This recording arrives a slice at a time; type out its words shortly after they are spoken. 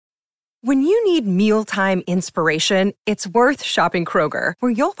When you need mealtime inspiration, it's worth shopping Kroger,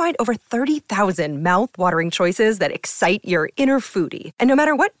 where you'll find over 30,000 mouth-watering choices that excite your inner foodie. And no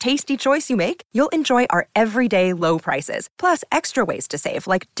matter what tasty choice you make, you'll enjoy our everyday low prices, plus extra ways to save,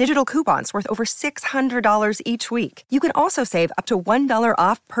 like digital coupons worth over $600 each week. You can also save up to $1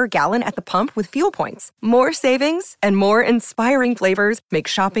 off per gallon at the pump with fuel points. More savings and more inspiring flavors make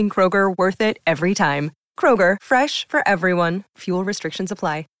shopping Kroger worth it every time. Kroger, fresh for everyone. Fuel restrictions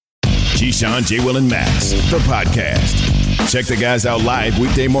apply. Keyshawn, J. Will, and Max, the podcast. Check the guys out live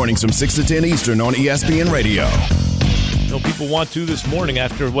weekday mornings from 6 to 10 Eastern on ESPN Radio. You know, people want to this morning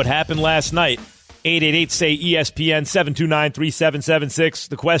after what happened last night. 888-SAY-ESPN, 729-3776.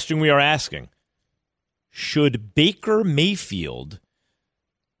 The question we are asking, should Baker Mayfield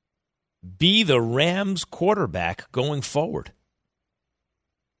be the Rams quarterback going forward?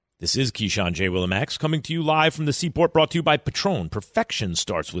 This is Keyshawn, J. Will, and Max, coming to you live from the Seaport, brought to you by Patron. Perfection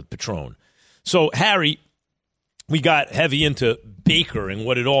starts with Patron. So, Harry, we got heavy into Baker and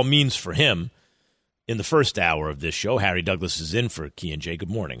what it all means for him in the first hour of this show. Harry Douglas is in for Key and J. Good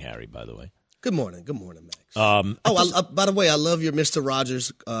morning, Harry, by the way. Good morning. Good morning, Max. By the way, I love your Mr.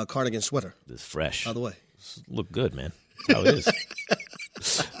 Rogers cardigan sweater. It's fresh. By the way. Look good, man. That's how it is.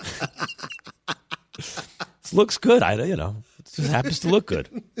 It looks good. It just happens to look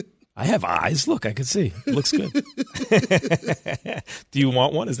good. I have eyes. Look, I can see. It looks good. Do you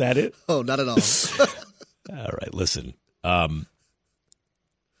want one? Is that it? Oh, not at all. All right, listen.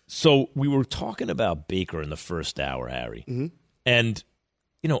 So we were talking about Baker in the first hour, Harry. Mm-hmm. And,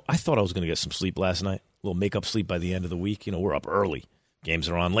 I thought I was going to get some sleep last night, a little make-up sleep by the end of the week. We're up early. Games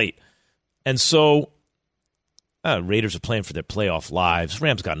are on late. And so Raiders are playing for their playoff lives.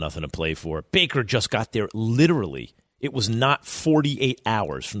 Rams got nothing to play for. Baker just got there literally. It was not 48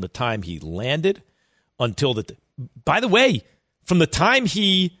 hours from the time he landed until by the way, from the time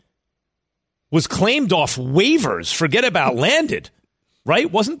he was claimed off waivers, forget about landed,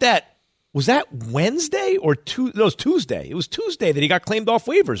 right? Was that Wednesday or Tuesday? No, it was Tuesday. It was Tuesday that he got claimed off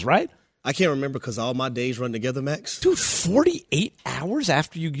waivers, right? I can't remember because all my days run together, Max. Dude, 48 hours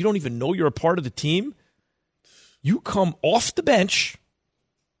after you don't even know you're a part of the team, you come off the bench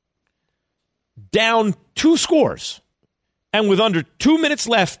down 2 scores. And with under 2 minutes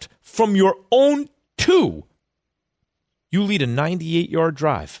left from your own 2, you lead a 98-yard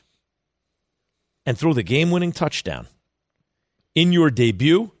drive and throw the game-winning touchdown. In your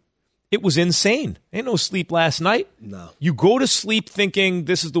debut, it was insane. Ain't no sleep last night. No. You go to sleep thinking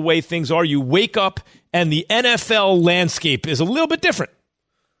this is the way things are. You wake up, and the NFL landscape is a little bit different.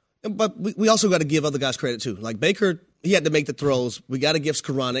 But we also got to give other guys credit, too. Like Baker, he had to make the throws. We got to give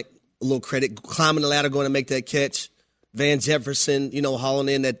Skoranek a little credit. Climbing the ladder, going to make that catch. Van Jefferson,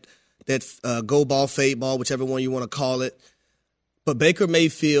 hauling in that go ball, fade ball, whichever one you want to call it. But Baker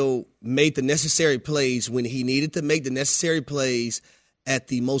Mayfield made the necessary plays when he needed to make the necessary plays at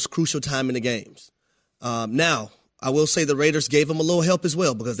the most crucial time in the games. Now, I will say the Raiders gave him a little help as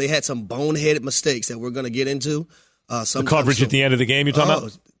well because they had some boneheaded mistakes that we're going to get into. The coverage at the end of the game you're talking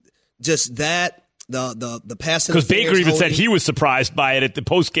about? Just that. The passing, because Baker even said he was surprised by it at the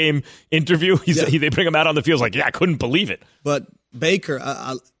post game interview. They bring him out on the field like, I couldn't believe it. But Baker,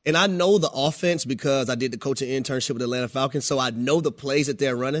 I know the offense because I did the coaching internship with the Atlanta Falcons, so I know the plays that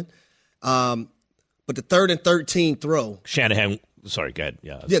they're running. But the 3rd and 13 throw, Shanahan. Sorry, go ahead.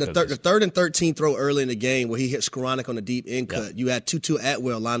 The 3rd and 13 throw early in the game where he hit Skoranek on the deep end cut. Yeah. You had Tutu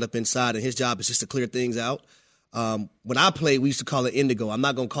Atwell lined up inside, and his job is just to clear things out. When I played, we used to call it indigo. I'm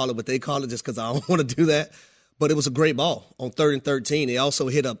not going to call it what they call it just because I don't want to do that. But it was a great ball on 3rd and 13. They also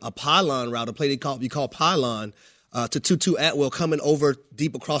hit a pylon route, a play you call pylon, to Tutu Atwell coming over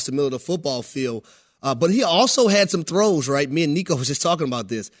deep across the middle of the football field. But he also had some throws, right? Me and Nico was just talking about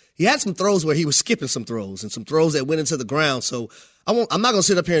this. He had some throws where he was skipping some throws and some throws that went into the ground. So I'm not going to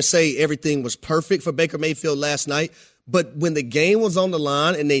sit up here and say everything was perfect for Baker Mayfield last night. But when the game was on the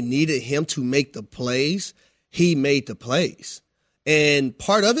line and they needed him to make the plays, he made the plays. And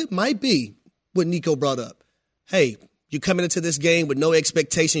part of it might be what Nico brought up. Hey, you're coming into this game with no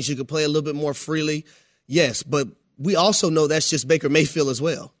expectations. You can play a little bit more freely. Yes, but we also know that's just Baker Mayfield as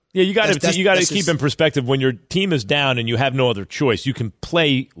well. Yeah, you got to keep in perspective when your team is down and you have no other choice. You can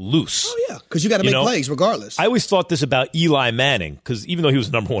play loose. Oh, yeah, because you got to make plays regardless. I always thought this about Eli Manning because even though he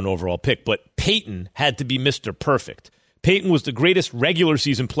was the number 1 overall pick, but Peyton had to be Mr. Perfect. Peyton was the greatest regular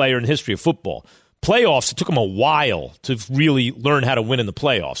season player in the history of football. Playoffs, it took him a while to really learn how to win in the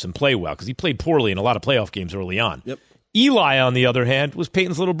playoffs and play well because he played poorly in a lot of playoff games early on. Yep. Eli, on the other hand, was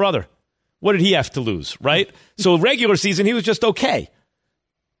Peyton's little brother. What did he have to lose, right? So regular season, he was just okay.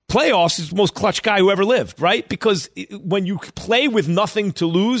 playoffs, he's the most clutch guy who ever lived, right? Because when you play with nothing to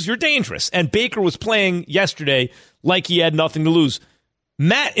lose, you're dangerous. And Baker was playing yesterday like he had nothing to lose.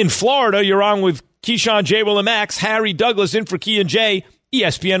 Matt in Florida, you're on with Keyshawn, J. Will, and Max. Harry Douglas in for Key and J,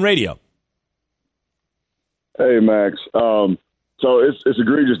 ESPN Radio. Hey, Max. So it's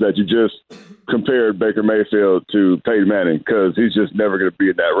egregious that you just compared Baker Mayfield to Peyton Manning because he's just never going to be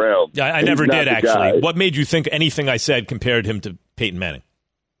in that realm. Yeah, I never did, actually. What made you think anything I said compared him to Peyton Manning?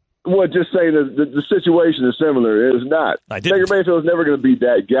 Well, just saying that the situation is similar. It is not. Baker Mayfield is never going to be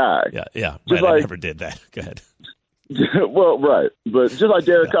that guy. Yeah. Right, I never did that. Go ahead. Well, right. But just like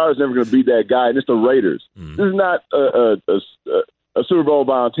Derek Carr is never going to be that guy, and it's the Raiders. This is not a Super Bowl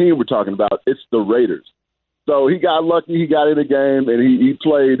bound team we're talking about. It's the Raiders. So he got lucky. He got in the game, and he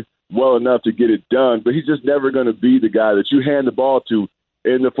played well enough to get it done. But he's just never going to be the guy that you hand the ball to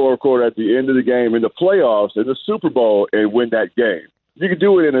in the fourth quarter at the end of the game, in the playoffs, in the Super Bowl, and win that game. You can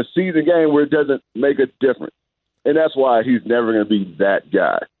do it in a season game where it doesn't make a difference. And that's why he's never going to be that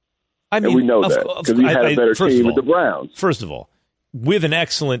guy. And we know that because he had a better team with the Browns. First of all, with an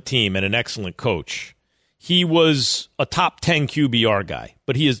excellent team and an excellent coach, he was a top 10 QBR guy,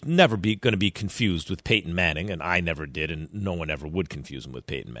 but he is never going to be confused with Peyton Manning, and I never did, and no one ever would confuse him with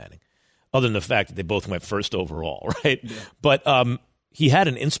Peyton Manning, other than the fact that they both went first overall, right? Yeah. But he had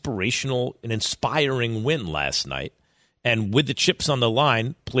an inspiring win last night, and with the chips on the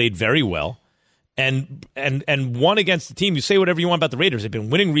line, played very well. And won against the team. You say whatever you want about the Raiders. They've been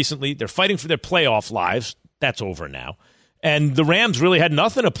winning recently. They're fighting for their playoff lives. That's over now. And the Rams really had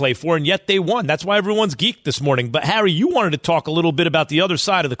nothing to play for, and yet they won. That's why everyone's geeked this morning. But, Harry, you wanted to talk a little bit about the other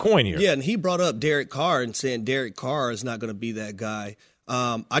side of the coin here. Yeah, and he brought up Derek Carr and saying Derek Carr is not going to be that guy.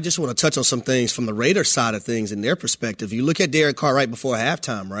 I just want to touch on some things from the Raiders side of things in their perspective. You look at Derek Carr right before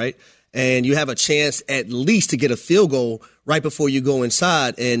halftime, right? And you have a chance at least to get a field goal right before you go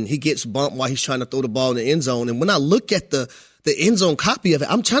inside, and he gets bumped while he's trying to throw the ball in the end zone. And when I look at the end zone copy of it,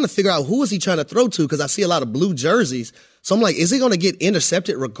 I'm trying to figure out who is he trying to throw to because I see a lot of blue jerseys. So I'm like, is he going to get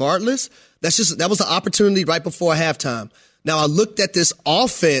intercepted regardless? That was the opportunity right before halftime. Now, I looked at this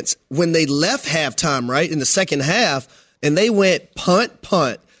offense when they left halftime, right, in the second half, and they went punt,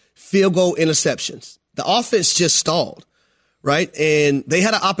 field goal, interceptions. The offense just stalled. Right. And they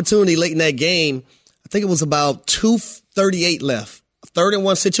had an opportunity late in that game. I think it was about 2:38 left, a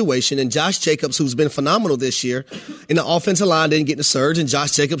 3rd-and-1 situation. And Josh Jacobs, who's been phenomenal this year in the offensive line, didn't get the surge. And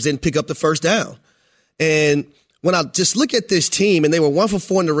Josh Jacobs didn't pick up the first down. And when I just look at this team, and they were 1 for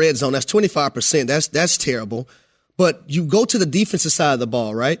 4 in the red zone, that's 25%. That's terrible. But you go to the defensive side of the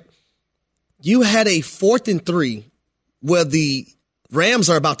ball, right? You had a 4th and 3 where the Rams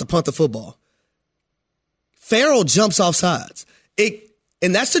are about to punt the football. Farrell jumps off sides.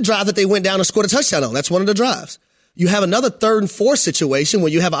 And that's the drive that they went down and scored a touchdown on. That's one of the drives. You have another 3rd and 4 situation where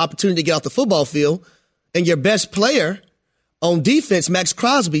you have an opportunity to get off the football field, and your best player on defense, Max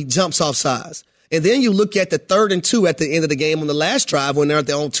Crosby, jumps off sides. And then you look at the 3rd and 2 at the end of the game on the last drive when they're at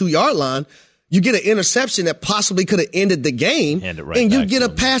their own 2-yard line. You get an interception that possibly could have ended the game, and you get a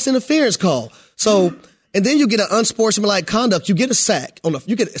pass interference call. So, and then you get an unsportsmanlike conduct. You get a sack.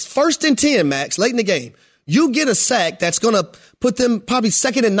 You get it's 1st and 10, Max, late in the game. You get a sack that's going to put them probably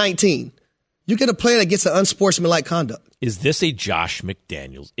 2nd and 19. You get a player that gets an unsportsmanlike conduct. Is this a Josh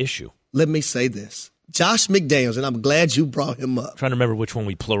McDaniels issue? Let me say this. Josh McDaniels, and I'm glad you brought him up. I'm trying to remember which one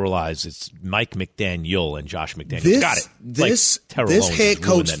we pluralize. It's Mike McDaniel and Josh McDaniels. Got it. This head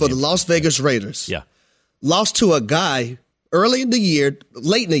coach for the Las Vegas Raiders lost to a guy late in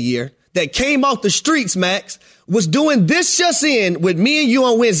the year, that came off the streets, Max, was doing this just in with me and you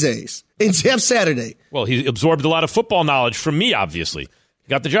on Wednesdays, and Jeff Saturday. Well, he absorbed a lot of football knowledge from me, obviously. He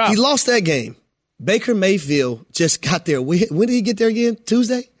got the job. He lost that game. Baker Mayfield just got there. When did he get there again?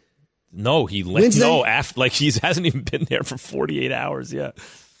 Tuesday? No, he left. No, after he hasn't even been there for 48 hours yet.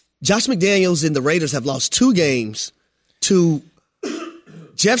 Josh McDaniels and the Raiders have lost 2 games to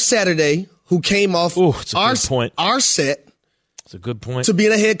Jeff Saturday, who came off our set. It's a good point. To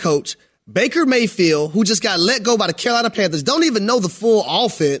being a head coach. Baker Mayfield, who just got let go by the Carolina Panthers, don't even know the full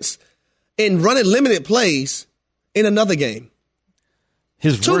offense, and running limited plays in another game.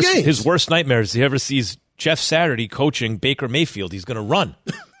 His worst nightmare is he ever sees Jeff Saturday coaching Baker Mayfield. He's going to run.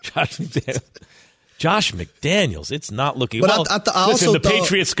 Josh McDaniels, it's not looking well. Listen, the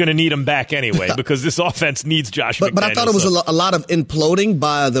Patriots going to need him back anyway because this offense needs Josh McDaniels. But I thought it was a lot of imploding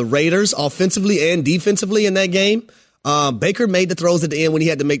by the Raiders offensively and defensively in that game. Baker made the throws at the end when he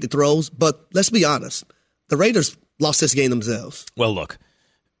had to make the throws, but let's be honest. The Raiders lost this game themselves. Well, look,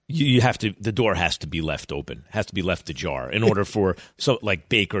 you have to. The door has to be left open, has to be left ajar in order for like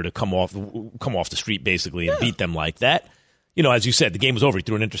Baker to come off the street basically and beat them like that. As you said, the game was over. He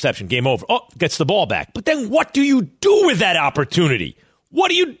threw an interception. Game over. Oh, gets the ball back. But then what do you do with that opportunity? What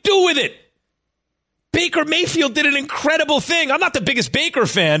do you do with it? Baker Mayfield did an incredible thing. I'm not the biggest Baker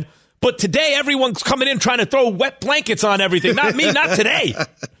fan, but today everyone's coming in trying to throw wet blankets on everything. Not me, not today.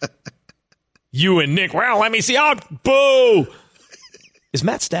 You and Nick, well, let me see. Oh, boo. Is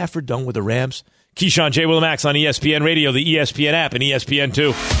Matt Stafford done with the Rams? Keyshawn, J. Will and Max on ESPN Radio, the ESPN app, and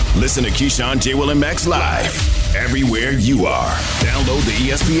ESPN2. Listen to Keyshawn, J. Will and Max live everywhere you are. Download the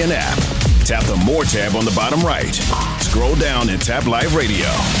ESPN app. Tap the More tab on the bottom right. Scroll down and tap Live Radio.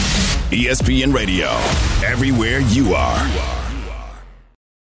 ESPN Radio, everywhere you are.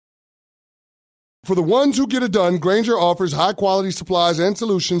 For the ones who get it done, Grainger offers high-quality supplies and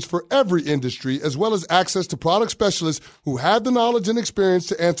solutions for every industry, as well as access to product specialists who have the knowledge and experience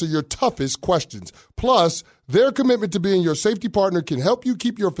to answer your toughest questions. Plus, their commitment to being your safety partner can help you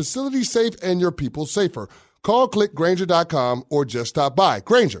keep your facility safe and your people safer. Call, click Grainger.com, or just stop by.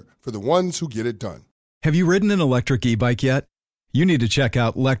 Grainger, for the ones who get it done. Have you ridden an electric e-bike yet? You need to check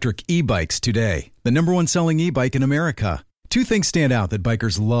out Electric E-Bikes today, the #1 selling e-bike in America. 2 things stand out that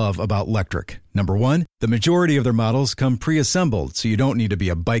bikers love about Electric. Number 1, the majority of their models come pre-assembled, so you don't need to be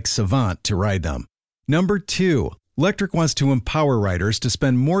a bike savant to ride them. Number 2, Electric wants to empower riders to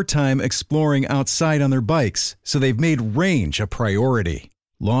spend more time exploring outside on their bikes, so they've made range a priority.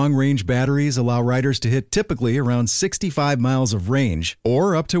 Long-range batteries allow riders to hit typically around 65 miles of range,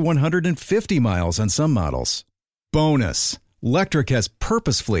 or up to 150 miles on some models. Bonus! Electric has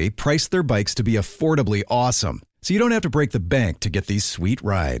purposefully priced their bikes to be affordably awesome, so you don't have to break the bank to get these sweet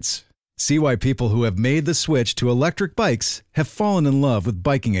rides. See why people who have made the switch to electric bikes have fallen in love with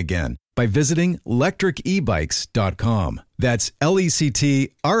biking again by visiting lectricebikes.com. That's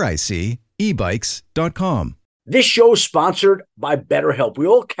LECTRIC ebikes.com. This show is sponsored by BetterHelp. We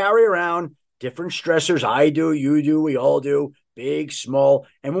all carry around different stressors. I do, you do, we all do, big, small.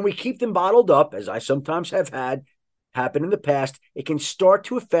 And when we keep them bottled up, as I sometimes have had happen in the past, it can start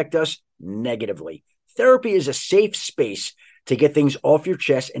to affect us negatively. Therapy is a safe space to get things off your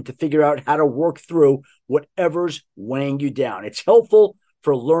chest and to figure out how to work through whatever's weighing you down. It's helpful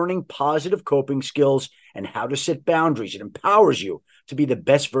for learning positive coping skills and how to set boundaries. It empowers you to be the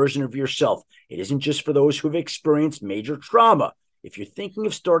best version of yourself. It isn't just for those who have experienced major trauma. If you're thinking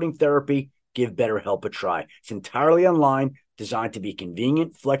of starting therapy, give BetterHelp a try. It's entirely online, designed to be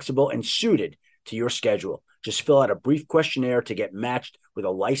convenient, flexible, and suited to your schedule. Just fill out a brief questionnaire to get matched with a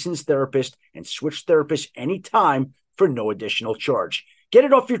licensed therapist and switch therapists anytime for no additional charge. Get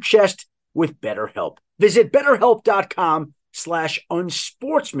it off your chest with BetterHelp. Visit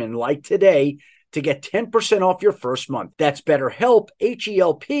BetterHelp.com/unsportsmanlike today to get 10% off your first month. That's BetterHelp,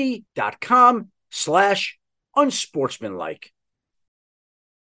 HELP.com/unsportsmanlike.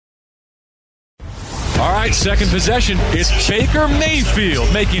 All right, second possession. It's Baker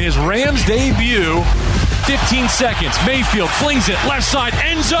Mayfield making his Rams debut. 15 seconds. Mayfield flings it left side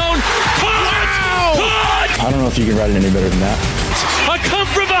end zone. Caught! Wow! Caught! I don't know if you can write it any better than that. A come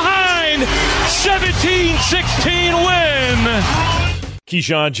from behind 17-16 win.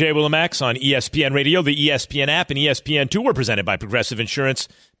 Keyshawn, J. Will and Max on ESPN Radio, the ESPN app, and ESPN2. We're presented by Progressive Insurance.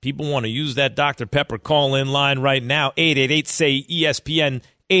 People want to use that Dr. Pepper call-in line right now. 888-SAY-ESPN,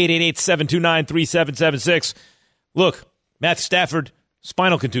 888-729-3776. Look, Matt Stafford,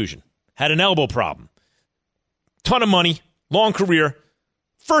 spinal contusion, had an elbow problem. Ton of money, long career.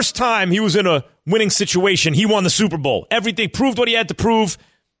 First time he was in a winning situation, he won the Super Bowl. Everything proved what he had to prove.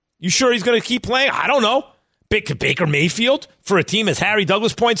 You sure he's going to keep playing? I don't know. Baker Mayfield, for a team, as Harry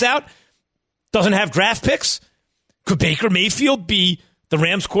Douglas points out, doesn't have draft picks? Could Baker Mayfield be the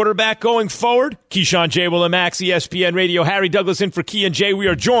Rams quarterback going forward? Keyshawn, J. Will and Max, ESPN Radio. Harry Douglas in for Key and Jay. We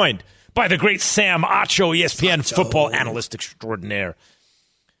are joined by the great Sam Acho, ESPN football analyst extraordinaire.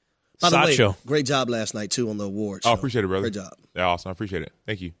 By the Sacho. way, great job last night, too, on the awards. Oh, appreciate it, brother. Great job. Yeah, awesome. I appreciate it.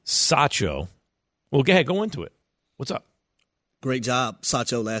 Thank you. Sacho. Well, go ahead. Go into it. What's up? Great job,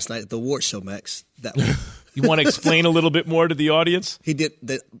 Sacho, last night at the award show, Max. That You want to explain a little bit more to the audience? He did.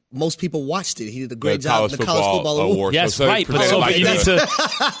 Most people watched it. He did a great job at the college football award. Yes, so right. But you need to.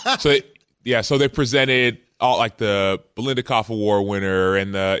 So they presented all like the Belindikoff Award winner,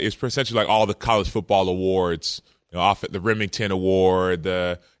 and it's essentially like all the college football awards. Off at the Remington Award,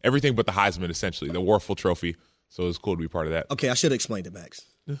 everything but the Heisman, essentially, the Warfel Trophy. So it was cool to be part of that. Okay, I should have explained it, Max.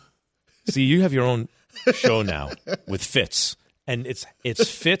 See, you have your own show now with Fitz, and it's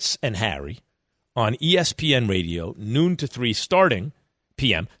Fitz and Harry on ESPN Radio, noon to 3,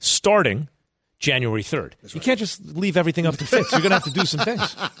 p.m., starting January 3rd. You can't just leave everything up to Fitz. You're going to have to do some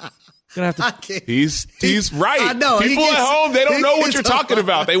things. Gonna have to. He's right. I know. People at home, they don't know what you're talking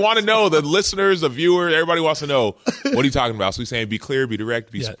about. They want to know. The listeners, the viewers, everybody wants to know, what are you talking about? So he's saying be clear, be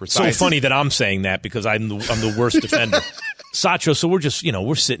direct, be precise. So funny that I'm saying that because I'm the worst defender. Sacho, so we're just,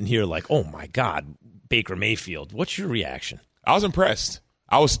 we're sitting here like, oh my God, Baker Mayfield. What's your reaction? I was impressed.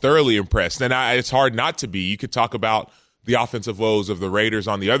 I was thoroughly impressed. And it's hard not to be. You could talk about the offensive woes of the Raiders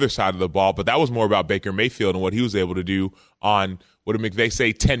on the other side of the ball, but that was more about Baker Mayfield and what he was able to do on, what did McVay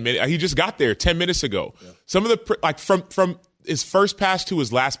say, 10 minutes? He just got there 10 minutes ago. Yeah. Some of the, from his first pass to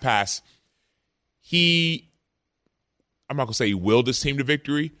his last pass, I'm not going to say he willed his team to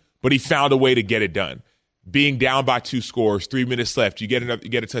victory, but he found a way to get it done. Being down by 2 scores, 3 minutes left, you get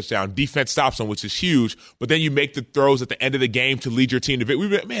a touchdown. Defense stops him, which is huge, but then you make the throws at the end of the game to lead your team to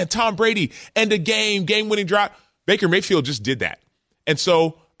victory. Man, Tom Brady, end of game-winning drive. Baker Mayfield just did that. And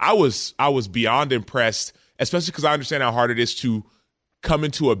so I was beyond impressed, especially because I understand how hard it is to come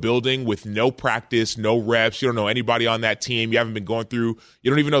into a building with no practice, no reps. You don't know anybody on that team. You haven't been going through. You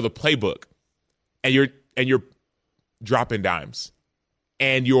don't even know the playbook, and you're dropping dimes,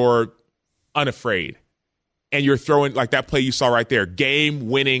 and you're unafraid, and you're throwing like that play you saw right there,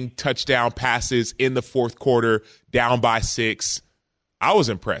 game-winning touchdown passes in the fourth quarter, down by 6. I was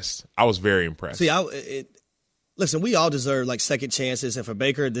impressed. I was very impressed. See, listen, we all deserve like second chances, and for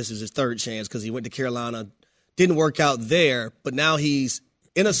Baker, this is his third chance because he went to Carolina. Didn't work out there, but now he's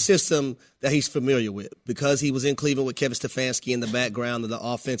in a system that he's familiar with because he was in Cleveland with Kevin Stefanski in the background of the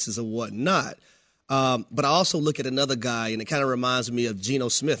offenses and whatnot. But I also look at another guy, and it kind of reminds me of Geno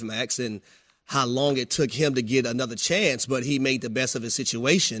Smith, Max, and how long it took him to get another chance, but he made the best of his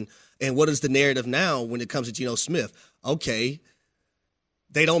situation. And what is the narrative now when it comes to Geno Smith? Okay,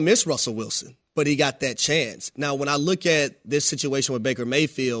 they don't miss Russell Wilson, but he got that chance. Now, when I look at this situation with Baker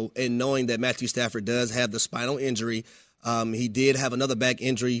Mayfield and knowing that Matthew Stafford does have the spinal injury, he did have another back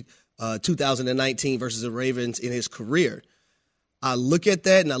injury 2019 versus the Ravens in his career. I look at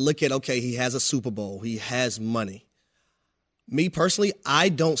that and I look at, okay, he has a Super Bowl. He has money. Me personally, I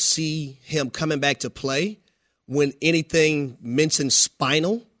don't see him coming back to play when anything mentions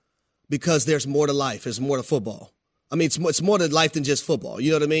spinal because there's more to life. There's more to football. I mean, it's more to life than just football.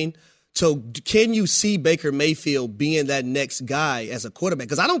 You know what I mean? So can you see Baker Mayfield being that next guy as a quarterback?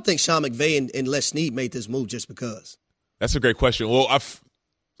 Because I don't think Sean McVay and Les Snead made this move just because. That's a great question. Well,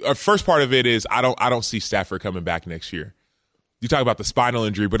 our first part of it is I don't see Stafford coming back next year. You talk about the spinal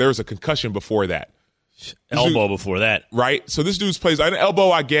injury, but there was a concussion before that. Elbow before that. Right? So this dude's plays an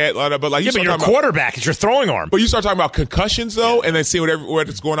elbow, I get, but like but you're a quarterback. It's your throwing arm. But you start talking about concussions, though, and then see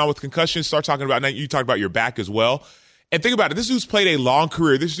what's going on with concussions. Start talking about, now you talk about your back as well. And think about it. This dude's played a long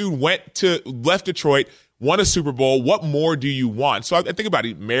career. This dude left Detroit, won a Super Bowl. What more do you want? So I think about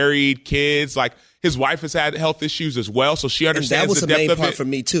it. Married, kids, like his wife has had health issues as well, so she understands the depth of it. That was the main part for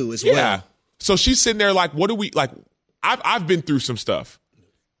me too, as well. Yeah. So she's sitting there like, what do we like? I've been through some stuff.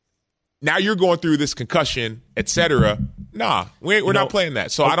 Now you're going through this concussion, et cetera. Nah, we're not playing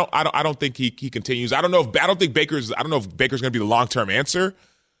that. So I don't think he continues. I don't know if Baker's going to be the long-term answer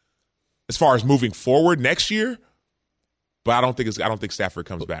as far as moving forward next year. But I don't think Stafford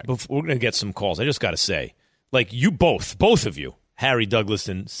comes back. We're going to get some calls. I just got to say, like you both of you, Harry Douglas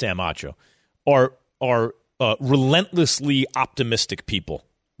and Sam Acho, are relentlessly optimistic people,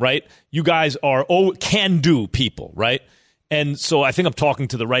 right? You guys are can-do people, right? And so I think I'm talking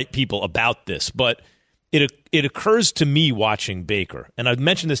to the right people about this. But it occurs to me watching Baker, and I've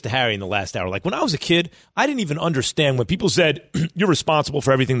mentioned this to Harry in the last hour. Like when I was a kid, I didn't even understand when people said you're responsible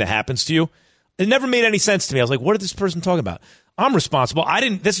for everything that happens to you. It never made any sense to me. I was like, what is this person talking about? I'm responsible.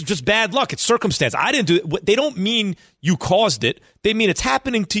 This is just bad luck. It's circumstance. I didn't do it. They don't mean you caused it. They mean it's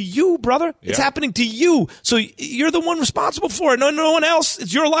happening to you, brother. Yeah. It's happening to you. So you're the one responsible for it. No one else.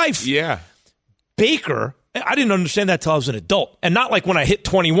 It's your life. Yeah. Baker, I didn't understand that till I was an adult. And not like when I hit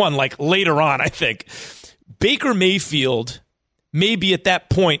 21, like later on, I think. Baker Mayfield may be at that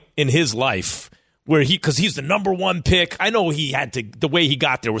point in his life where because he's the number one pick. I know the way he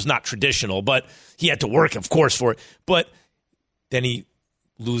got there was not traditional, but he had to work, of course, for it. But then he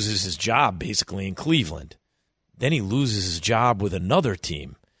loses his job basically in Cleveland. Then he loses his job with another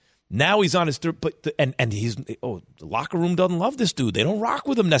team. Now he's on his third, and he's the locker room doesn't love this dude. They don't rock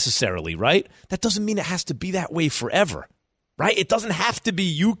with him necessarily, right? That doesn't mean it has to be that way forever, right? It doesn't have to be.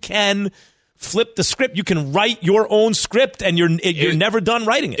 You can flip the script. You can write your own script, and you're never done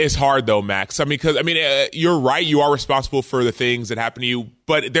writing it. It's hard though, Max. I mean, because you're right. You are responsible for the things that happen to you,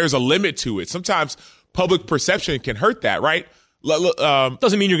 but there's a limit to it. Sometimes public perception can hurt that, right?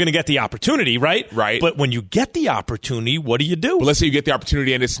 Doesn't mean you're going to get the opportunity, right? Right. But when you get the opportunity, what do you do? But let's say you get the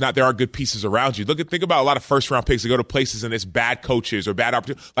opportunity and there are good pieces around you. Think about a lot of first-round picks that go to places and it's bad coaches or bad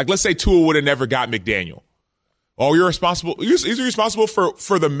opportunities. Like, let's say Tua would have never got McDaniel. Oh, you're responsible. Is he responsible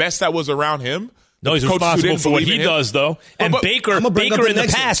for the mess that was around him? No, he's responsible for what he does, though. And Baker in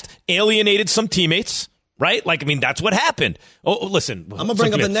the past alienated some teammates. Right? Like, I mean, that's what happened. Oh, listen. I'm going to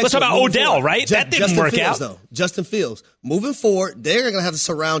bring up the next Let's talk about Odell, forward. right? That didn't work out. Though. Justin Fields. Moving forward, they're going to have to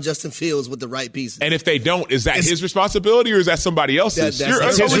surround Justin Fields with the right pieces. And if they don't, is that his responsibility or is that somebody else's?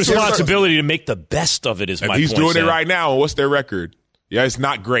 It's his responsibility to make the best of it, is my point. He's doing it right now. What's their record? Yeah, it's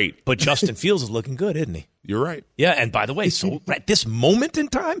not great. But Justin Fields is looking good, isn't he? You're right. Yeah, and by the way, so at this moment in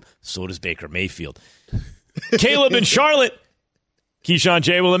time, so does Baker Mayfield. Caleb in Charlotte. Keyshawn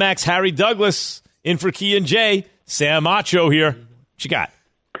J. Will and Max. Harry Douglas in for Key and J. Sam Macho here. What you got?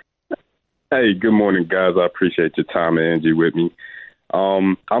 Hey, good morning, guys. I appreciate your time and energy with me.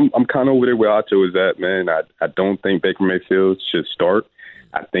 I'm kind of with it where Acho is at, man. I don't think Baker Mayfield should start.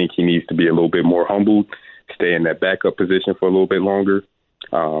 I think he needs to be a little bit more humbled, stay in that backup position for a little bit longer,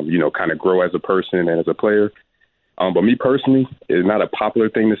 kind of grow as a person and as a player. But me personally, it's not a popular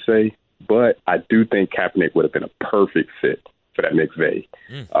thing to say, but I do think Kaepernick would have been a perfect fit for that McVay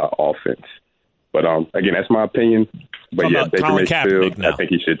offense. But, again, that's my opinion. But, yeah, Baker Mayfield, I think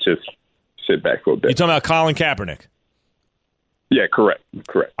he should just sit back for a bit. You're talking about Colin Kaepernick? Yeah, correct.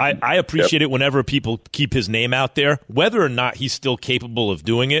 I appreciate it whenever people keep his name out there. Whether or not he's still capable of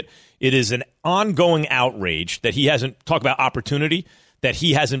doing it, it is an ongoing outrage that he hasn't – talk about opportunity, that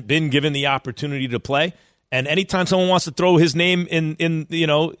he hasn't been given the opportunity to play. And anytime someone wants to throw his name in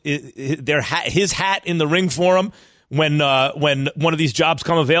his hat in the ring for him, when one of these jobs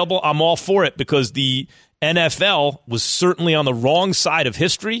come available, I'm all for it because the NFL was certainly on the wrong side of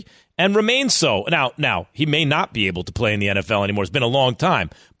history and remains so. Now he may not be able to play in the NFL anymore. It's been a long time,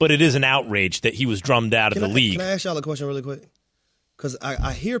 but it is an outrage that he was drummed out of the league. Can I ask y'all a question really quick? Because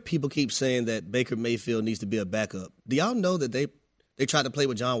I hear people keep saying that Baker Mayfield needs to be a backup. Do y'all know that they tried to play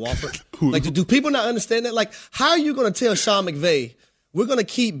with John Wofford? Like, do people not understand that? Like, how are you going to tell Sean McVay, we're going to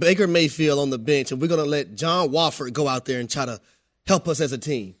keep Baker Mayfield on the bench and we're going to let John Wofford go out there and try to help us as a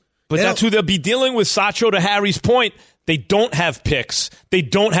team? But that's who they'll be dealing with, Sacho, to Harry's point. They don't have picks. They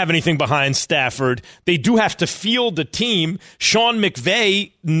don't have anything behind Stafford. They do have to field the team. Sean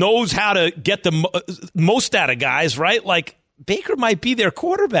McVay knows how to get the most out of guys, right? Like, Baker might be their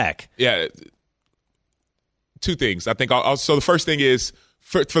quarterback. Yeah. Two things. I think so. The first thing is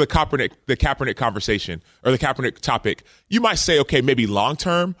for the Kaepernick conversation or the Kaepernick topic. You might say, okay, maybe long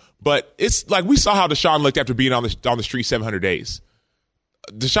term, but it's like we saw how Deshaun looked after being on the street 700 days.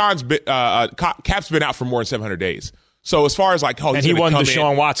 Cap's been out for more than 700 days. So as far as like, and he won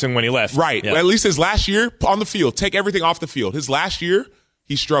Deshaun Watson when he left, right? Yeah. At least his last year on the field, take everything off the field. His last year,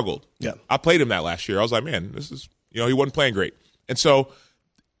 he struggled. Yeah, I played him that last year. I was like, man, this is he wasn't playing great, and so.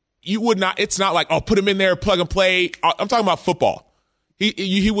 You would not. It's not like, put him in there, plug and play. I'm talking about football.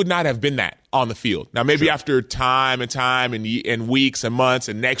 He would not have been that on the field. Now maybe after time and weeks and months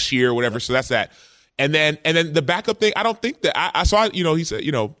and next year or whatever. So that's that. And then the backup thing. I don't think that I saw. He said,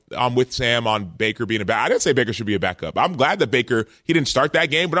 I'm with Sam on Baker being a backup. I didn't say Baker should be a backup. I'm glad that Baker he didn't start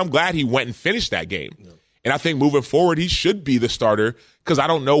that game, but I'm glad he went and finished that game. Yeah. And I think moving forward, he should be the starter because I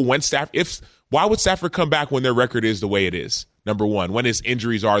don't know when why would Stafford come back when their record is the way it is? Number one, when his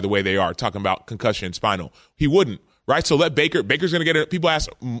injuries are the way they are, talking about concussion, spinal, he wouldn't, right? So let Baker's going to get it. People asked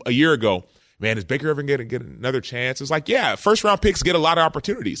a year ago, man, is Baker ever going to get another chance? It's like, yeah, first round picks get a lot of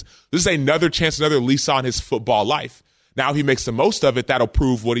opportunities. This is another chance, another lease on his football life. Now he makes the most of it. That'll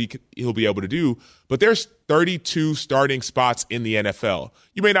prove what he'll be able to do. But there's 32 starting spots in the NFL.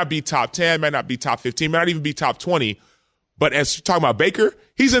 You may not be top 10, may not be top 15, may not even be top 20. But as you're talking about Baker,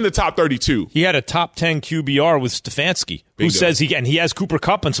 he's in the top 32. He had a top 10 QBR with Stefanski, who says he has Cooper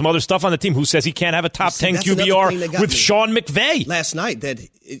Kupp and some other stuff on the team, who says he can't have a top 10 QBR with Sean McVay. Last night, that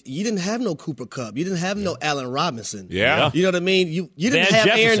you didn't have no Cooper Kupp. You didn't have no Allen Robinson. Yeah. You know what I mean? You didn't have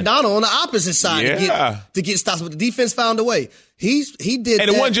Jefferson. Aaron Donald on the opposite side to get stops, but the defense found a way. He did, and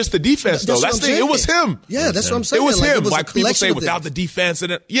it wasn't just the defense though. It was him. Yeah, that's what I'm saying. It was him. Like people say, without the defense,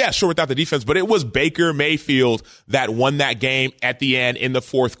 sure, without the defense, but it was Baker Mayfield that won that game at the end in the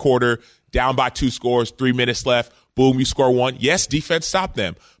fourth quarter, down by 2 scores, 3 minutes left. Boom, you score 1. Yes, defense stopped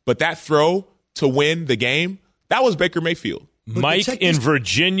them, but that throw to win the game, that was Baker Mayfield. Mike in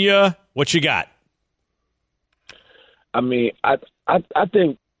Virginia, what you got? I mean, I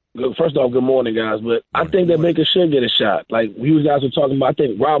think. First off, good morning, guys. But I think that Baker should get a shot. Like you guys were talking about, I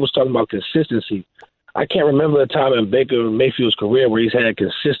think Rob was talking about consistency. I can't remember a time in Baker Mayfield's career where he's had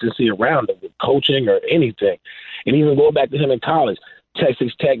consistency around him with coaching or anything. And even going back to him in college,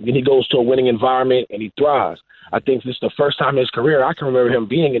 Texas Tech, then he goes to a winning environment and he thrives. I think this is the first time in his career I can remember him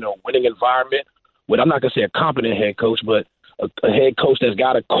being in a winning environment with, I'm not going to say a competent head coach, but a head coach that's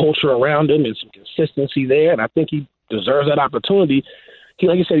got a culture around him and some consistency there. And I think he deserves that opportunity.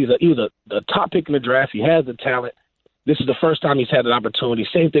 Like you said, he was the top pick in the draft. He has the talent. This is the first time he's had an opportunity.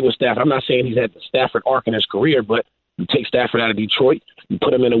 Same thing with Stafford. I'm not saying he's had the Stafford arc in his career, but you take Stafford out of Detroit, you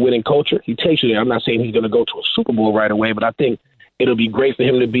put him in a winning culture, he takes you there. I'm not saying he's going to go to a Super Bowl right away, but I think it'll be great for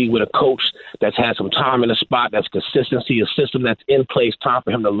him to be with a coach that's had some time in the spot, that's consistency, a system that's in place, time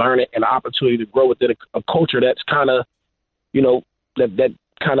for him to learn it, and an opportunity to grow within a culture that's kind of, that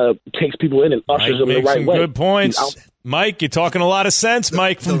kind of takes people in and ushers them the right way. Good points. Mike, you're talking a lot of sense,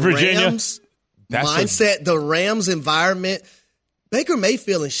 Mike from Virginia. Rams mindset, the Rams environment. Baker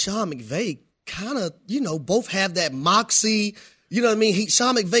Mayfield and Sean McVay kind of, both have that moxie. You know what I mean?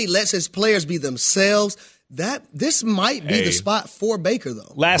 Sean McVay lets his players be themselves. This might be the spot for Baker,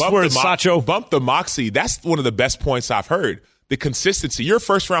 though. Last word, Sacho. Bump the moxie. That's one of the best points I've heard. The consistency. You're a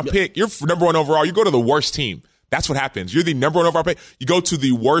first-round pick. You're number one overall. You go to the worst team. That's what happens. You're the number one overall pick. You go to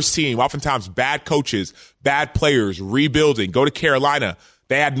the worst team. Oftentimes, bad coaches, bad players, rebuilding. Go to Carolina.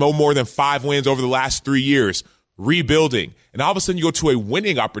 They had no more than 5 wins over the last 3 years. Rebuilding. And all of a sudden, you go to a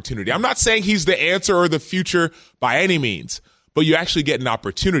winning opportunity. I'm not saying he's the answer or the future by any means, but you actually get an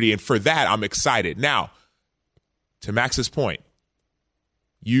opportunity. And for that, I'm excited. Now, to Max's point,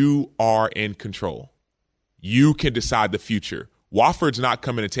 you are in control. You can decide the future. Wofford's not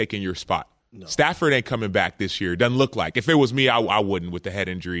coming and taking your spot. No. Stafford ain't coming back this year. Doesn't look like. If it was me, I wouldn't with the head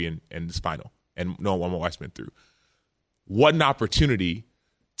injury and the spinal and knowing what my wife's been through. What an opportunity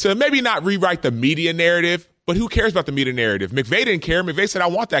to maybe not rewrite the media narrative, but who cares about the media narrative? McVay didn't care. McVay said, I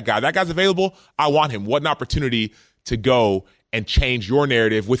want that guy. That guy's available. I want him. What an opportunity to go and change your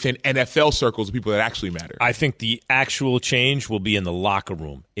narrative within NFL circles of people that actually matter. I think the actual change will be in the locker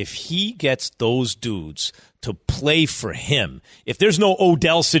room. If he gets those dudes to play for him, if there's no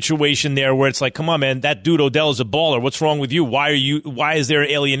Odell situation there where it's like, come on, man, that dude Odell is a baller. What's wrong with you? Why is there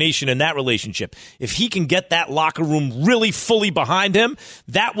alienation in that relationship? If he can get that locker room really fully behind him,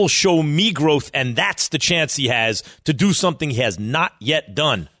 that will show me growth, and that's the chance he has to do something he has not yet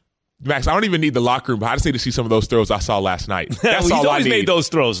done. Max, I don't even need the locker room, but I just need to see some of those throws I saw last night. That's He's all always I need. made those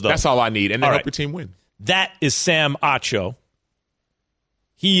throws, though. That's all I need, and then all help your team win. That is Sam Acho.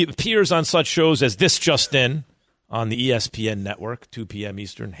 He appears on such shows as This Just In on the ESPN network, 2 p.m.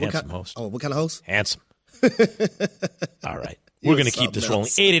 Eastern. Handsome host. Oh, what kind of host? Handsome. All right. We're going to keep this rolling.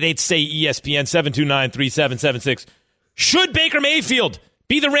 888-SAY-ESPN, 729-3776. Should Baker Mayfield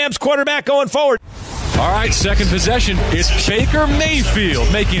be the Rams quarterback going forward? All right, second possession. It's Baker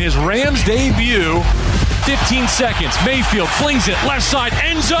Mayfield making his Rams debut. 15 seconds. Mayfield flings it left side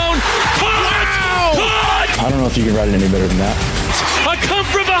end zone. Caught! Wow! Caught! I don't know if you can write it any better than that. A come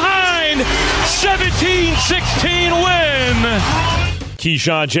from behind. 17-16 win.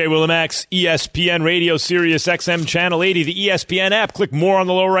 Keyshawn, J. Willimax, ESPN Radio, Sirius XM Channel 80, the ESPN app. Click more on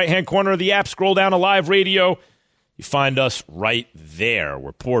the lower right-hand corner of the app. Scroll down to live radio. You find us right there.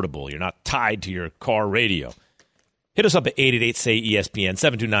 We're portable. You're not tied to your car radio. Hit us up at 888-SAY-ESPN,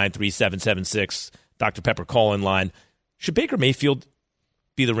 729-3776. Dr. Pepper call-in line. Should Baker Mayfield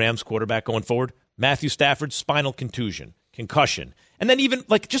be the Rams quarterback going forward? Matthew Stafford, spinal contusion, concussion. And then even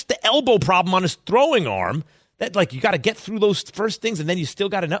like just the elbow problem on his throwing arm. That like you got to get through those first things and then you still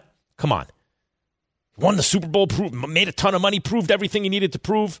got to know. Come on. Won the Super Bowl, made a ton of money, proved everything he needed to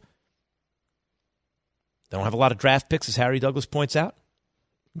prove. They don't have a lot of draft picks, as Harry Douglas points out.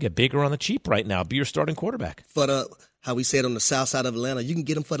 You get Baker on the cheap right now. Be your starting quarterback. For the, how we say it on the south side of Atlanta, you can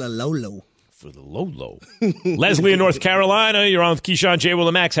get him for the low. For the low. Leslie in North Carolina, you're on with Keyshawn, J. Will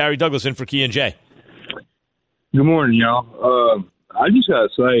and Max. Harry Douglas in for Key and J. Good morning, y'all. I just got to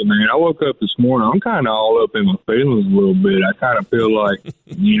say, man, I woke up this morning. I'm kind of all up in my feelings a little bit. I kind of feel like,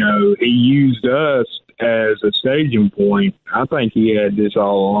 he used us as a staging point. I think he had this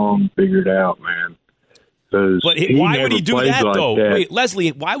all along figured out, man. But why would he do that, like though? That. Wait,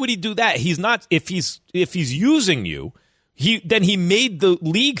 Leslie, why would he do that? He's not. If he's using you, then he made the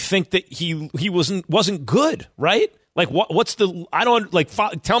league think that he wasn't good, right? Like what's the? I don't like.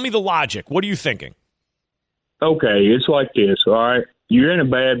 Tell me the logic. What are you thinking? Okay, it's like this. All right, you're in a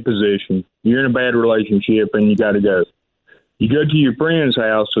bad position. You're in a bad relationship, and you got to go. You go to your friend's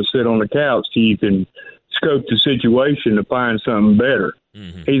house to sit on the couch so you can scope the situation to find something better.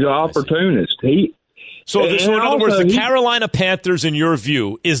 Mm-hmm. He's an opportunist. So in other words, the Carolina Panthers, in your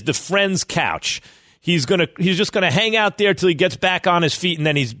view, is the friend's couch. He's just gonna hang out there till he gets back on his feet, and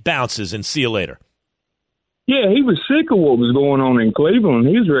then he bounces and see you later. Yeah, he was sick of what was going on in Cleveland.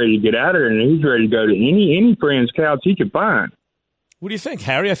 He was ready to get out of there, and he was ready to go to any friend's couch he could find. What do you think,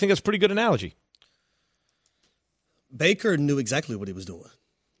 Harry? I think that's a pretty good analogy. Baker knew exactly what he was doing.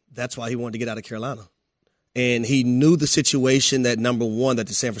 That's why he wanted to get out of Carolina. And he knew the situation that, number one, that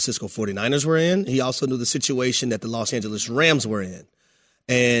the San Francisco 49ers were in. He also knew the situation that the Los Angeles Rams were in.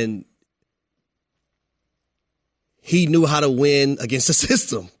 And he knew how to win against the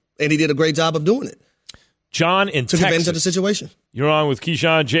system. And he did a great job of doing it. John in Took Texas. advantage of the situation. You're on with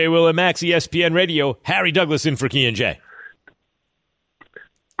Keyshawn, J. Will, and Max, ESPN Radio. Harry Douglas in for Key and J.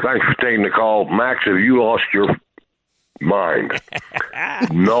 Thanks for taking the call. Max, have you lost your mind?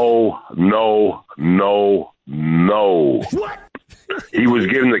 No. What? He was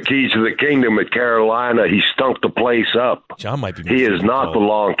given the keys to the kingdom at Carolina. He stunk the place up. John might be. He is not the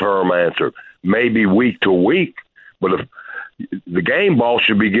long-term answer. Maybe week to week, but if the game ball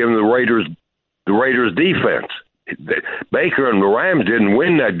should be given the Raiders defense. Baker and the Rams didn't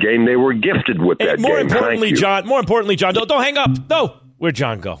win that game. They were gifted with that more game. Importantly, John, don't hang up. No. Where'd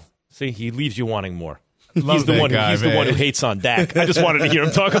John go? See, he leaves you wanting more. He's the one who hates on Dak. I just wanted to hear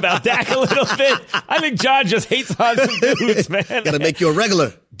him talk about Dak a little bit. I think John just hates on some dudes, man. Got to make you a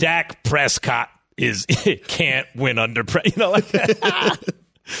regular. Dak Prescott can't win under pressure. Like that.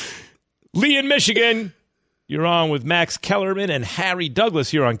 Lee in Michigan, you're on with Max Kellerman and Harry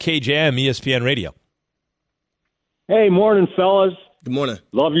Douglas here on KJM ESPN Radio. Hey, morning, fellas. Good morning.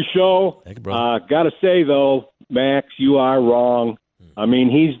 Love your show. Thank you, brother. Got to say, though, Max, you are wrong. I mean,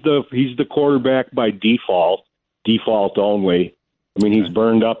 he's the quarterback by default only. I mean, he's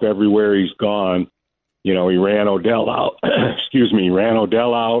burned up everywhere he's gone. You know, he ran Odell out. He ran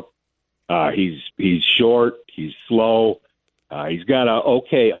Odell out. He's short. He's slow. He's got an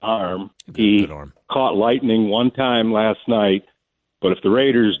okay arm. He caught lightning one time last night. But if the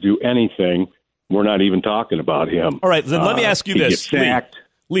Raiders do anything, we're not even talking about him. All right, then let me ask you this,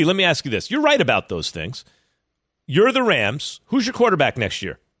 Lee. Let me ask you this. You're right about those things. You're the Rams. Who's your quarterback next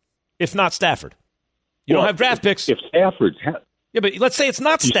year? If not Stafford. You don't have draft picks. If Stafford's... Yeah, but let's say it's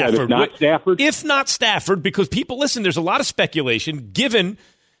not Stafford. It's not Stafford? If not Stafford, because people, listen, there's a lot of speculation given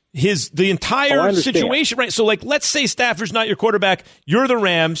the entire situation, right? So, like, let's say Stafford's not your quarterback. You're the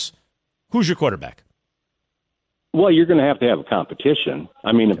Rams. Who's your quarterback? Well, you're going to have a competition.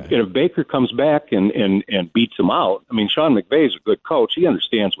 I mean, if Baker comes back and beats him out, I mean, Sean McVay's a good coach. He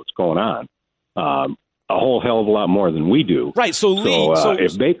understands what's going on. A whole hell of a lot more than we do. Right. So, Lee,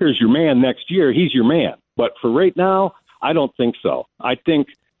 if Baker's your man next year, he's your man. But for right now, I don't think so. I think,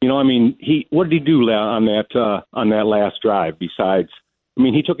 what did he do on that last drive besides,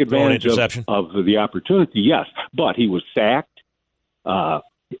 he took advantage of the opportunity, yes, but he was sacked. That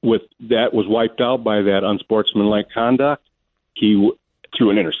was wiped out by that unsportsmanlike conduct. He threw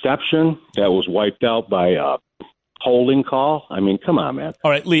an interception that was wiped out by holding call. I mean, come on, man.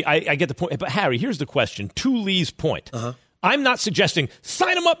 All right, Lee, I get the point. But, Harry, here's the question. To Lee's point, I'm not suggesting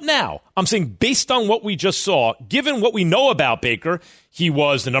sign him up now. I'm saying based on what we just saw, given what we know about Baker, he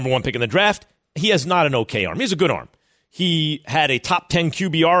was the number one pick in the draft. He has not an okay arm. He has a good arm. He had a top 10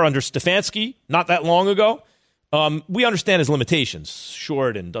 QBR under Stefanski not that long ago. We understand his limitations,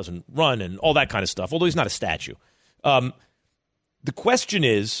 short and doesn't run and all that kind of stuff, although he's not a statue. The question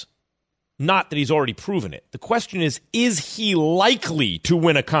is not that he's already proven it. The question is he likely to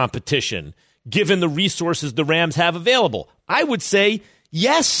win a competition given the resources the Rams have available? I would say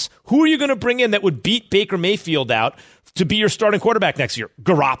yes. Who are you going to bring in that would beat Baker Mayfield out to be your starting quarterback next year?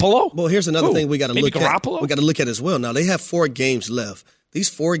 Garoppolo? Well, here's another thing we got to look Garoppolo? at. We got to look at as well. Now, they have 4 games left. These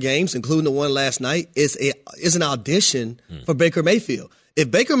 4 games, including the one last night, is an audition for Baker Mayfield.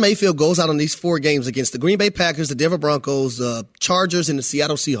 If Baker Mayfield goes out on these 4 games against the Green Bay Packers, the Denver Broncos, the Chargers, and the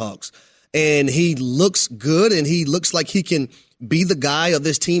Seattle Seahawks, and he looks good and he looks like he can be the guy of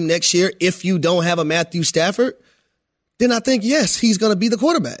this team next year, if you don't have a Matthew Stafford, then I think, yes, he's going to be the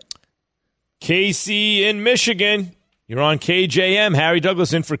quarterback. Casey in Michigan. You're on KJM. Harry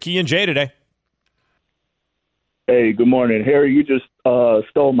Douglas in for Key and J today. Hey, good morning. Harry, you just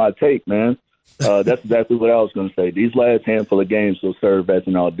stole my take, man. That's exactly what I was going to say. These last handful of games will serve as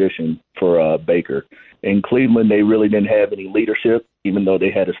an audition for Baker. In Cleveland, they really didn't have any leadership, even though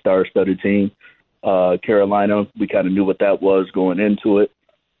they had a star-studded team. Carolina, we kind of knew what that was going into it.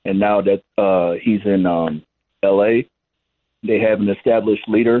 And now that he's in L.A., they have an established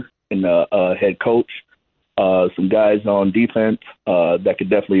leader and a head coach, some guys on defense that could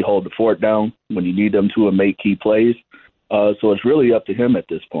definitely hold the fort down when you need them to and make key plays. So it's really up to him at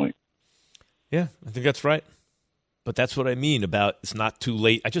this point. Yeah, I think that's right. But that's what I mean about it's not too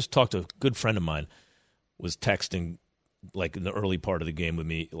late. I just talked to a good friend of mine, was texting like in the early part of the game with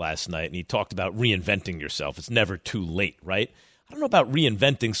me last night, and he talked about reinventing yourself. It's never too late, right? I don't know about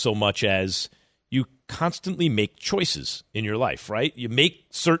reinventing so much as you constantly make choices in your life, right? You make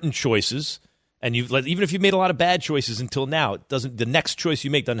certain choices, and even if you've made a lot of bad choices until now, the next choice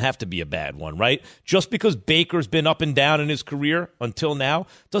you make doesn't have to be a bad one, right? Just because Baker's been up and down in his career until now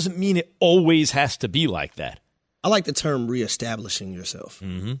doesn't mean it always has to be like that. I like the term reestablishing yourself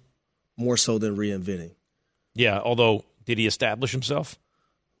more so than reinventing. Yeah, although, did he establish himself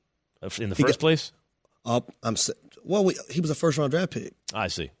in the first place? He was a first-round draft pick. I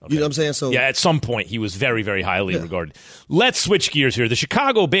see. Okay. You know what I'm saying? So yeah, at some point, he was very, very highly regarded. Let's switch gears here. The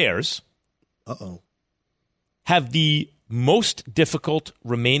Chicago Bears have the most difficult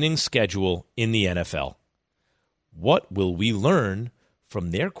remaining schedule in the NFL. What will we learn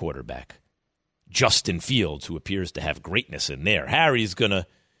from their quarterback, Justin Fields, who appears to have greatness in there? Harry's going to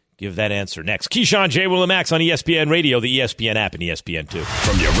give that answer next. Keyshawn, J. Will, and Max on ESPN Radio, the ESPN app, and ESPN2.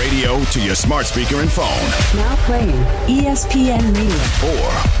 From your radio to your smart speaker and phone. Now playing ESPN Radio.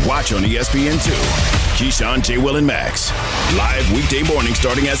 Or watch on ESPN2. Keyshawn, J. Will, and Max. Live weekday morning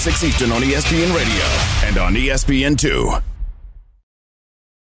starting at 6 Eastern on ESPN Radio and on ESPN2.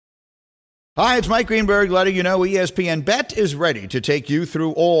 Hi, it's Mike Greenberg letting you know ESPN Bet is ready to take you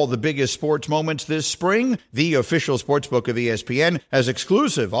through all the biggest sports moments this spring. The official sportsbook of ESPN has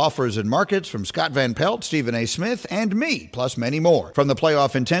exclusive offers and markets from Scott Van Pelt, Stephen A. Smith, and me, plus many more. From the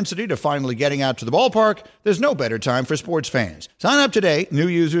playoff intensity to finally getting out to the ballpark, there's no better time for sports fans. Sign up today. New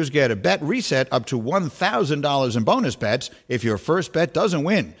users get a bet reset up to $1,000 in bonus bets if your first bet doesn't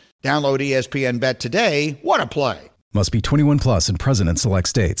win. Download ESPN Bet today. What a play. Must be 21 plus and present in select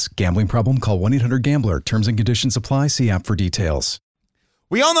states. Gambling problem? Call 1-800-GAMBLER. Terms and conditions apply. See app for details.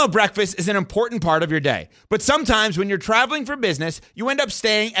 We all know breakfast is an important part of your day. But sometimes when you're traveling for business, you end up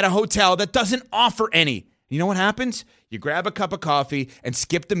staying at a hotel that doesn't offer any. You know what happens? You grab a cup of coffee and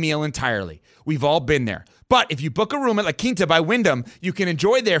skip the meal entirely. We've all been there. But if you book a room at La Quinta by Wyndham, you can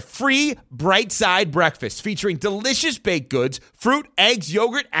enjoy their free Bright Side breakfast featuring delicious baked goods, fruit, eggs,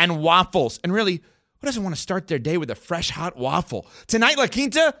 yogurt, and waffles. And really, who doesn't want to start their day with a fresh, hot waffle? Tonight, La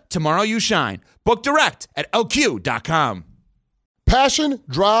Quinta, tomorrow you shine. Book direct at LQ.com. Passion,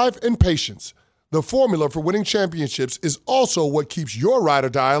 drive, and patience. The formula for winning championships is also what keeps your ride or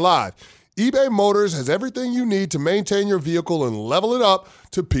die alive. eBay Motors has everything you need to maintain your vehicle and level it up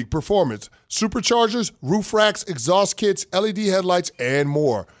to peak performance. Superchargers, roof racks, exhaust kits, LED headlights, and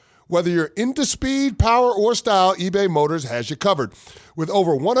more. Whether you're into speed, power, or style, eBay Motors has you covered. With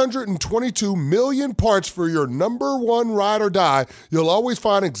over 122 million parts for your number one ride or die, you'll always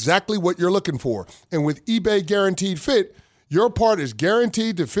find exactly what you're looking for. And with eBay Guaranteed Fit, your part is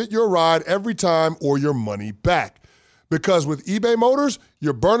guaranteed to fit your ride every time or your money back. Because with eBay Motors,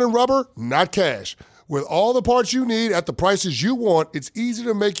 you're burning rubber, not cash. With all the parts you need at the prices you want, it's easy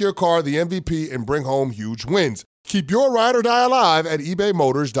to make your car the MVP and bring home huge wins. Keep your ride or die alive at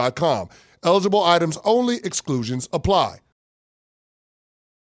ebaymotors.com. Eligible items only. Exclusions apply.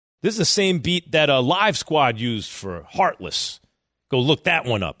 This is the same beat that a Live Squad used for Heartless. Go look that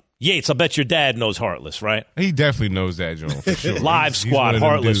one up. Yates, I bet your dad knows Heartless, right? He definitely knows that, Joe, for sure. Live Squad,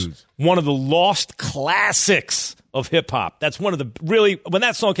 Heartless. One of the lost classics of hip-hop. That's one of the really, when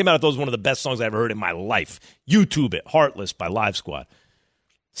that song came out, I thought it was one of the best songs I ever heard in my life. YouTube it, Heartless by Live Squad.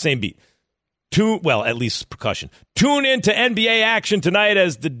 Same beat. At least percussion. Tune in to NBA action tonight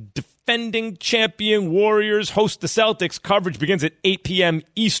as the defending champion Warriors host the Celtics. Coverage begins at 8 p.m.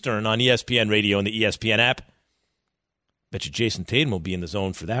 Eastern on ESPN Radio and the ESPN app. Bet you Jason Tatum will be in the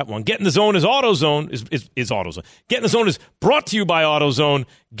zone for that one. Get in the zone is AutoZone. Is AutoZone. Get in the zone is brought to you by AutoZone.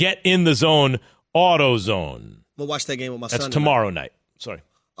 Get in the zone, AutoZone. We'll watch that game with my son. That's tomorrow night. Sorry.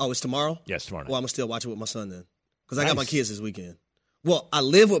 Oh, it's tomorrow? Yes, tomorrow night. Well, I'm going to still watch it with my son then. Because I got my kids this weekend. Well, I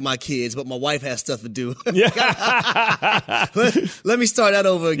live with my kids, but my wife has stuff to do. Yeah. Let me start that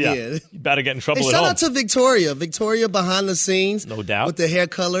over again. Yeah. You better get in trouble at home. Shout out to Victoria. Victoria behind the scenes. No doubt. With the hair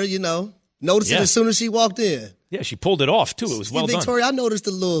color, Noticed it as soon as she walked in. Yeah, she pulled it off, too. It was well done. Victoria, I noticed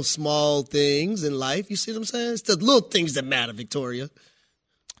the little small things in life. You see what I'm saying? It's the little things that matter, Victoria.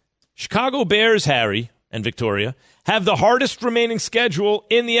 Chicago Bears, Harry and Victoria, have the hardest remaining schedule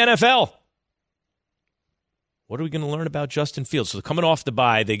in the NFL. What are we going to learn about Justin Fields? So coming off the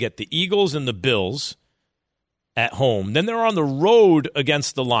bye, they get the Eagles and the Bills at home. Then they're on the road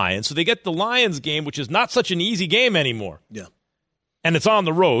against the Lions. So they get the Lions game, which is not such an easy game anymore. Yeah. And it's on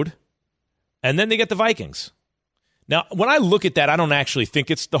the road. And then they get the Vikings. Now, when I look at that, I don't actually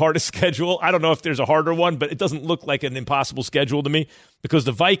think it's the hardest schedule. I don't know if there's a harder one, but it doesn't look like an impossible schedule to me because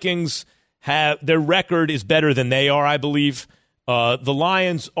the Vikings their record is better than they are, I believe. The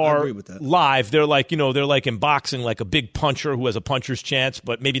Lions are live. They're like, they're like in boxing, like a big puncher who has a puncher's chance,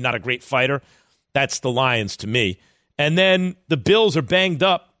 but maybe not a great fighter. That's the Lions to me. And then the Bills are banged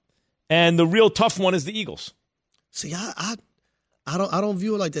up, and the real tough one is the Eagles. See, I don't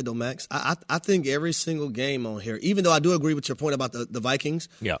view it like that though, Max. I think every single game on here, even though I do agree with your point about the Vikings,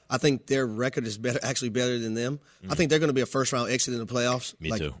 yeah, I think their record is actually better than them. I think they're going to be a first round exit in the playoffs.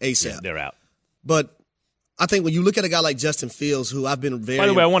 Me too. ASAP. Yeah, they're out. But I think when you look at a guy like Justin Fields, who I've been very. By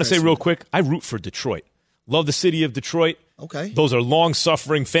the way, I want to say real quick, I root for Detroit. Love the city of Detroit. Okay. Those are long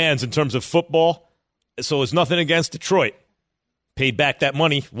suffering fans in terms of football. So it's nothing against Detroit. Paid back that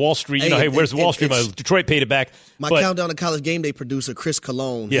money. Wall Street, where's Wall Street money? Detroit paid it back. My Countdown to College Game Day producer, Chris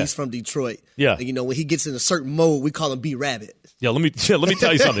Cologne, he's from Detroit. Yeah. And, when he gets in a certain mode, we call him B-Rabbit. Yeah, let me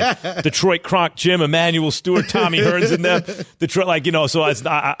tell you something. Detroit, Kronk, Jim, Emmanuel Stewart, Tommy Hearns, and them. Detroit, so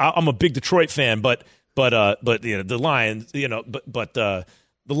I'm a big Detroit fan, but the Lions,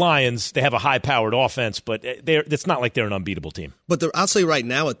 the Lions, they have a high-powered offense, but it's not like they're an unbeatable team. But I'll say right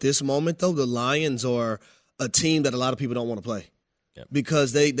now, at this moment, though, the Lions are a team that a lot of people don't want to play. Yep.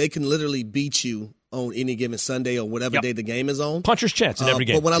 Because they can literally beat you on any given Sunday or whatever day the game is on. Puncher's chance in every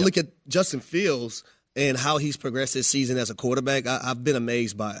game. But when I look at Justin Fields and how he's progressed this season as a quarterback, I've been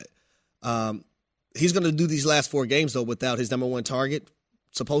amazed by it. He's going to do these last 4 games, though, without his number one target,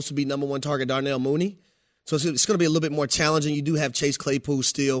 supposed to be number one target, Darnell Mooney. So it's going to be a little bit more challenging. You do have Chase Claypool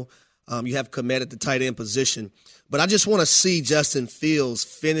still. You have Kmet at the tight end position. But I just want to see Justin Fields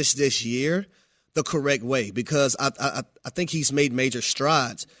finish this year the correct way, because I think he's made major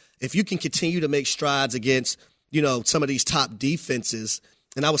strides. If you can continue to make strides against, some of these top defenses,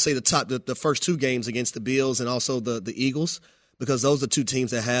 and I would say the first 2 games against the Bills and also the Eagles, because those are 2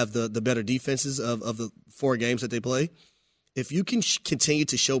 teams that have the better defenses of the 4 games that they play. If you can continue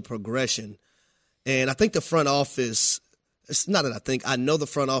to show progression, and I think the front office, it's not that I know the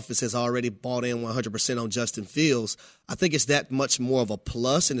front office has already bought in 100% on Justin Fields. I think it's that much more of a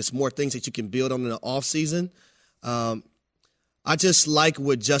plus, and it's more things that you can build on in the offseason. I just like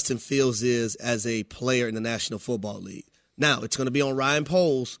what Justin Fields is as a player in the National Football League. Now, it's going to be on Ryan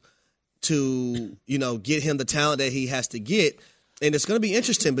Poles to, get him the talent that he has to get. And it's going to be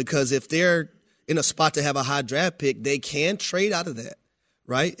interesting because if they're in a spot to have a high draft pick, they can trade out of that.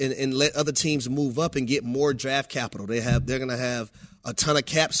 Right, and let other teams move up and get more draft capital. They're going to have a ton of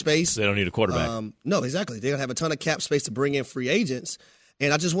cap space. They don't need a quarterback. No, exactly. They're going to have a ton of cap space to bring in free agents.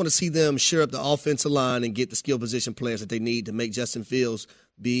 And I just want to see them shore up the offensive line and get the skill position players that they need to make Justin Fields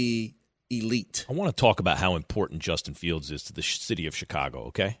be elite. I want to talk about how important Justin Fields is to the city of Chicago,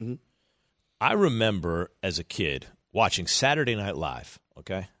 okay? Mm-hmm. I remember as a kid watching Saturday Night Live,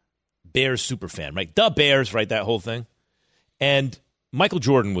 okay? Bears superfan, right? The Bears, right? That whole thing. And Michael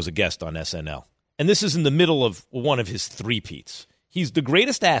Jordan was a guest on SNL, and this is in the middle of one of his three-peats. He's the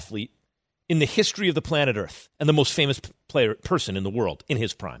greatest athlete in the history of the planet Earth and the most famous person in the world in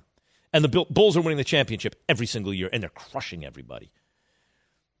his prime. And the Bulls are winning the championship every single year, and they're crushing everybody.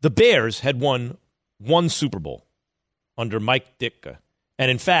 The Bears had won 1 Super Bowl under Mike Ditka,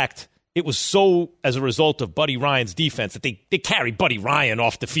 and in fact, it was so as a result of Buddy Ryan's defense that they carried Buddy Ryan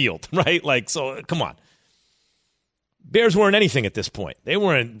off the field, right? So come on. Bears weren't anything at this point. They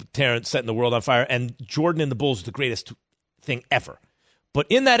weren't setting the world on fire, and Jordan and the Bulls were the greatest thing ever. But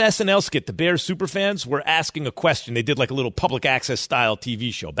in that SNL skit, the Bears superfans were asking a question. They did like a little public access style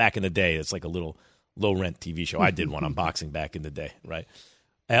TV show back in the day. It's like a little low-rent TV show. I did one on boxing back in the day, right?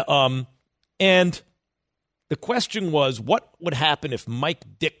 And the question was, what would happen if Mike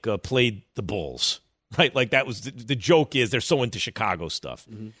Ditka played the Bulls, right? Like that was the joke is they're so into Chicago stuff.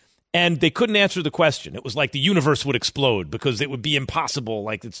 Mm-hmm. And they couldn't answer the question. It was like the universe would explode because it would be impossible.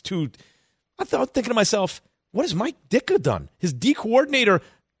 Like it's too. I thought, thinking to myself, what has Mike Ditka done? His D coordinator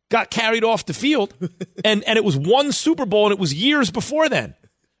got carried off the field, and it was 1 Super Bowl, and it was years before then.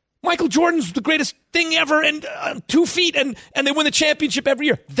 Michael Jordan's the greatest thing ever, and 2 feet, and they win the championship every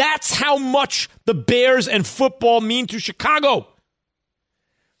year. That's how much the Bears and football mean to Chicago.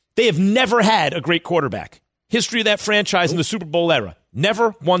 They have never had a great quarterback. History of that franchise in the Super Bowl era. Never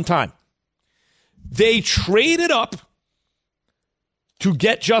one time. They traded up to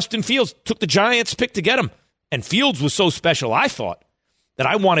get Justin Fields, took the Giants pick to get him. And Fields was so special, I thought, that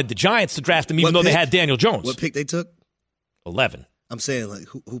I wanted the Giants to draft him even though they had Daniel Jones. What pick they took? 11. I'm saying, like,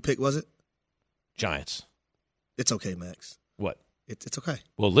 who pick was it? Giants. It's okay, Max. What? It's okay.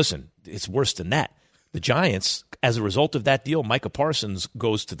 Well, listen, it's worse than that. The Giants, as a result of that deal, Micah Parsons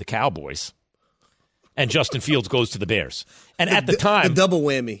goes to the Cowboys. And Justin Fields goes to the Bears. And at the time... The double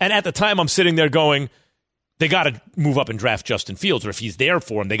whammy. And at the time, I'm sitting there going, They got to move up and draft Justin Fields, or if he's there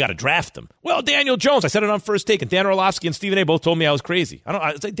for him, they got to draft him. Well, Daniel Jones, I said it on First Take, and Dan Orlovsky and Stephen A. both told me I was crazy.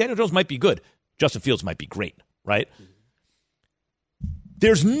 I was like, Daniel Jones might be good. Justin Fields might be great, right?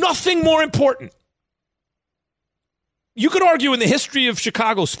 There's nothing more important. You could argue in the history of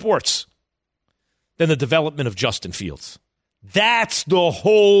Chicago sports than the development of Justin Fields. That's the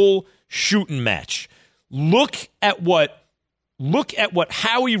whole shooting match. Look at what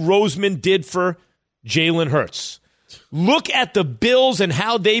Howie Roseman did for Jalen Hurts. Look at the Bills and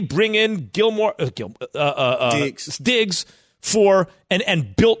how they bring in Diggs for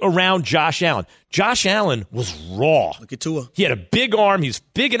and built around Josh Allen. Josh Allen was raw. Look at Tua. He had a big arm. He's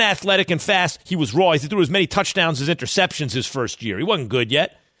big and athletic and fast. He was raw. He threw as many touchdowns as interceptions his first year. He wasn't good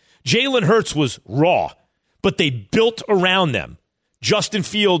yet. Jalen Hurts was raw, but they built around them. Justin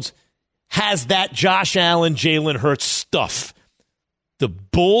Fields has that Josh Allen, Jalen Hurts stuff. The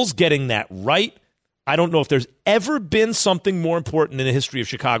Bulls getting that right. I don't know if there's ever been something more important in the history of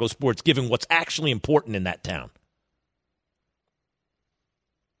Chicago sports, given what's actually important in that town.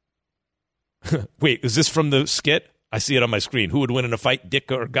 Wait, is this from the skit? I see it on my screen. Who would win in a fight,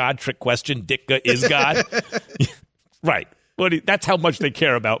 Ditka or God? Trick question. Ditka is God. Right. That's how much they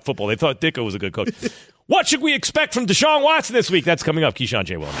care about football. They thought Ditka was a good coach. What should we expect from Deshaun Watson this week? That's coming up. Keyshawn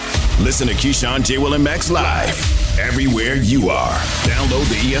J. Will. Listen to Keyshawn, J. Will, and Max live everywhere you are. Download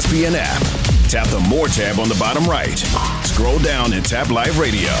the ESPN app. Tap the More tab on the bottom right. Scroll down and tap Live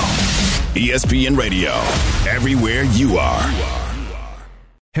Radio. ESPN Radio. Everywhere you are.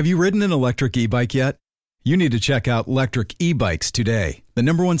 Have you ridden an electric e-bike yet? You need to check out Electric E-Bikes today, the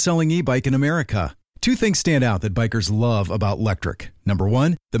 #1 selling e-bike in America. Two things stand out that bikers love about Electric. Number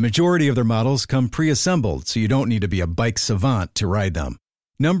one, the majority of their models come pre-assembled, so you don't need to be a bike savant to ride them.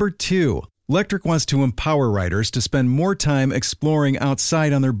 Number two, Electric wants to empower riders to spend more time exploring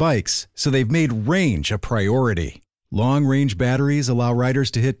outside on their bikes, so they've made range a priority. Long-range batteries allow riders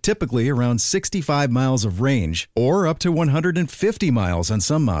to hit typically around 65 miles of range, or up to 150 miles on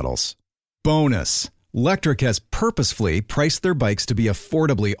some models. Bonus, Electric has purposefully priced their bikes to be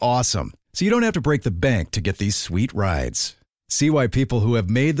affordably awesome, so you don't have to break the bank to get these sweet rides. See why people who have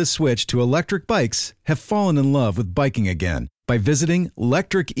made the switch to electric bikes have fallen in love with biking again by visiting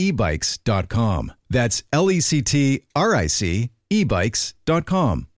electricebikes.com. That's LECTRIC ebikes.com.